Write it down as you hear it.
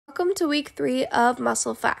Welcome to week 3 of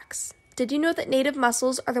Mussel Facts. Did you know that native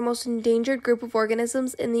mussels are the most endangered group of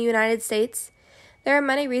organisms in the United States? There are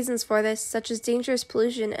many reasons for this, such as dangerous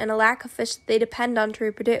pollution and a lack of fish that they depend on to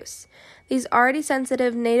reproduce. These already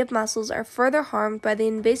sensitive native mussels are further harmed by the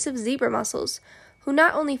invasive zebra mussels, who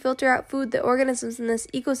not only filter out food that organisms in this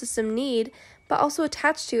ecosystem need, but also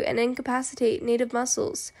attach to and incapacitate native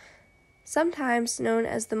mussels. Sometimes known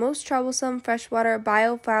as the most troublesome freshwater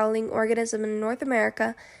biofouling organism in North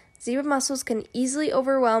America, zebra mussels can easily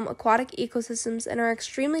overwhelm aquatic ecosystems and are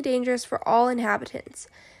extremely dangerous for all inhabitants,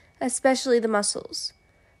 especially the mussels.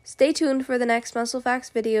 Stay tuned for the next Mussel Facts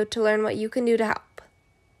video to learn what you can do to help.